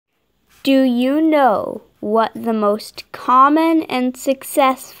Do you know what the most common and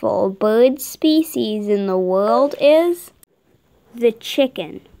successful bird species in the world is? The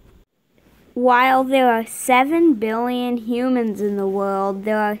chicken. While there are 7 billion humans in the world,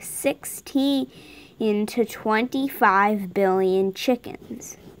 there are 16 to 25 billion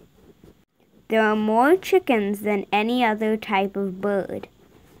chickens. There are more chickens than any other type of bird.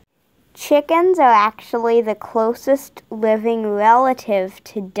 Chickens are actually the closest living relative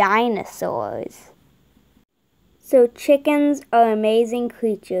to dinosaurs. So chickens are amazing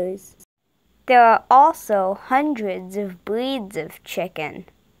creatures. There are also hundreds of breeds of chicken.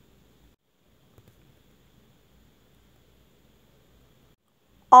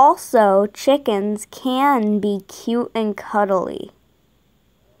 Also, chickens can be cute and cuddly.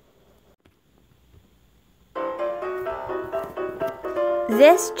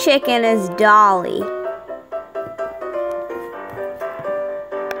 This chicken is Dolly.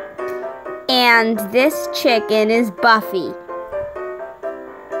 And this chicken is Buffy.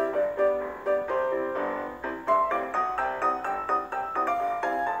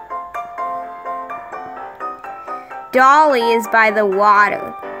 Dolly is by the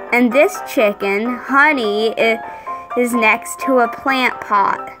water, and this chicken, Honey, is next to a plant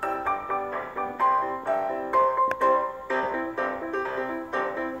pot.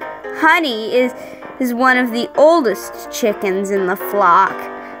 Honey is one of the oldest chickens in the flock,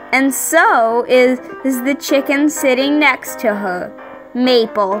 and so is the chicken sitting next to her,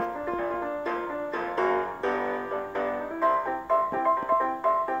 Maple.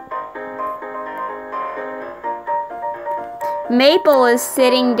 Maple is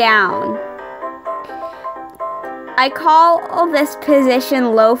sitting down. I call this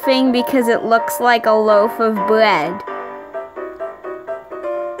position loafing because it looks like a loaf of bread.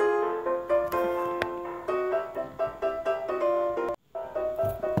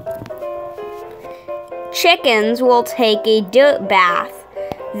 Chickens will take a dirt bath.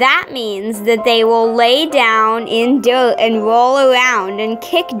 That means that they will lay down in dirt and roll around and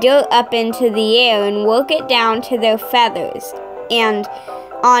kick dirt up into the air and work it down to their feathers and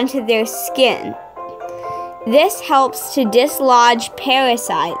onto their skin. This helps to dislodge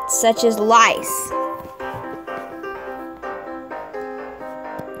parasites such as lice.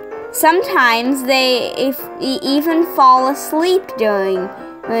 Sometimes they even fall asleep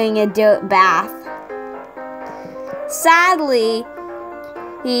during a dirt bath. Sadly,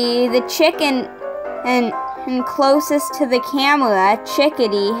 the chicken and closest to the camera,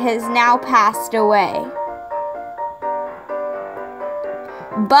 Chickadee, has now passed away.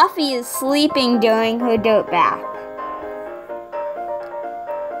 Buffy is sleeping during her dirt bath.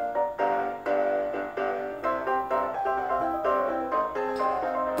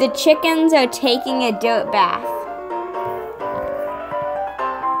 The chickens are taking a dirt bath.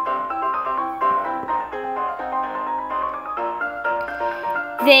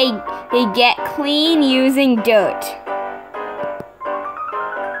 They get clean using dirt.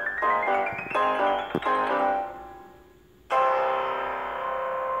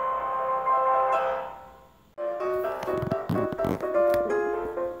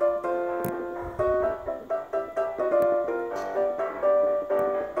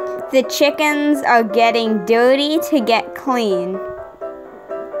 The chickens are getting dirty to get clean.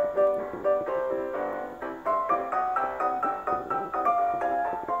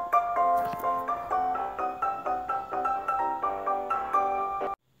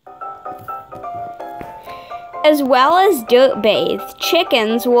 As well as dirt bathe,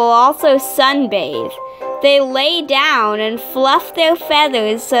 chickens will also sunbathe. They lay down and fluff their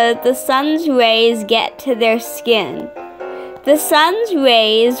feathers so that the sun's rays get to their skin. The sun's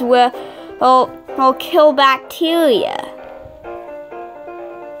rays will kill bacteria.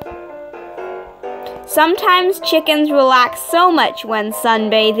 Sometimes chickens relax so much when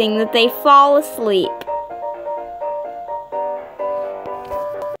sunbathing that they fall asleep.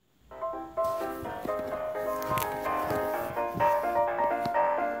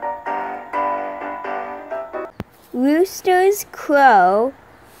 Roosters crow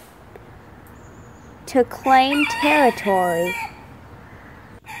to claim territory,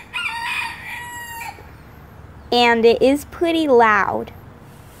 and it is pretty loud.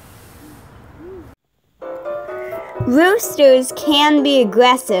 Roosters can be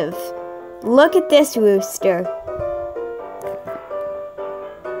aggressive. Look at this rooster.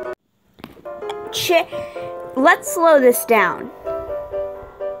 Let's slow this down.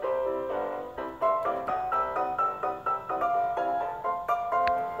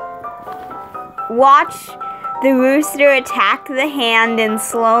 Watch the rooster attack the hand in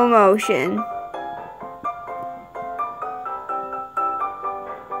slow motion.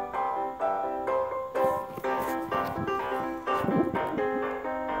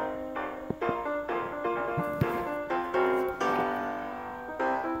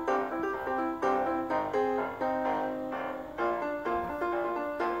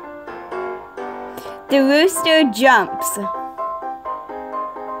 The rooster jumps.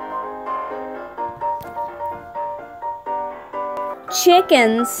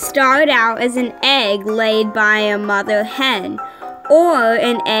 Chickens start out as an egg laid by a mother hen, or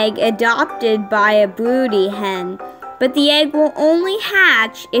an egg adopted by a broody hen, but the egg will only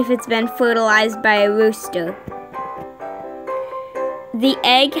hatch if it's been fertilized by a rooster. The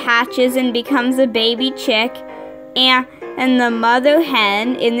egg hatches and becomes a baby chick, and the mother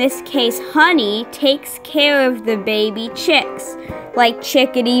hen, in this case Honey, takes care of the baby chicks, like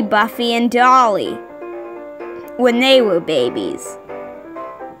Chickadee, Buffy, and Dolly, when they were babies.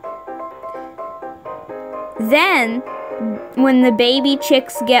 Then, when the baby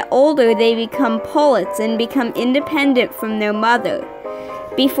chicks get older, they become pullets and become independent from their mother,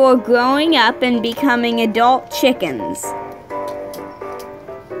 before growing up and becoming adult chickens.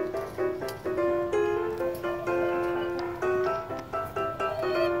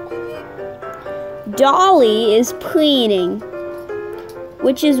 Dolly is preening,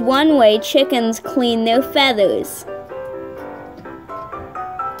 which is one way chickens clean their feathers.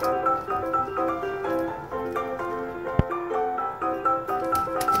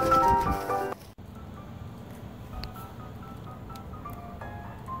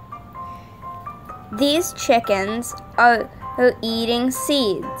 These chickens are eating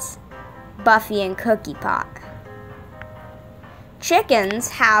seeds, Buffy and Cookie Pot. Chickens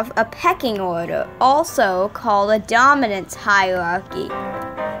have a pecking order, also called a dominance hierarchy.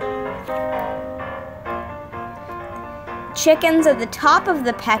 Chickens at the top of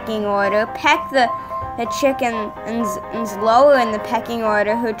the pecking order peck the chickens lower in the pecking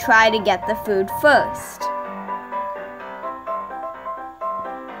order who try to get the food first.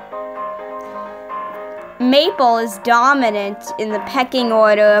 Maple is dominant in the pecking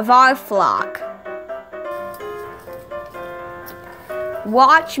order of our flock.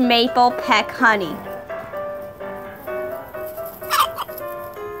 Watch Maple peck Honey.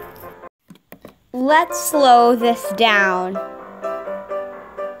 Let's slow this down.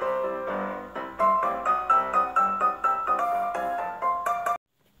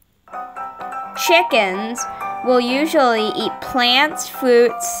 Chickens will usually eat plants,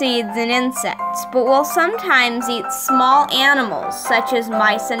 fruits, seeds, and insects, but will sometimes eat small animals such as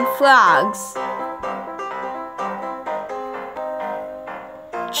mice and frogs.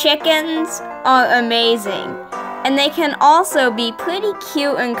 Chickens are amazing, and they can also be pretty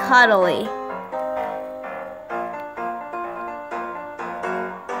cute and cuddly.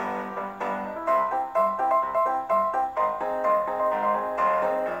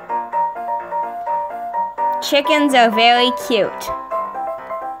 Chickens are very cute.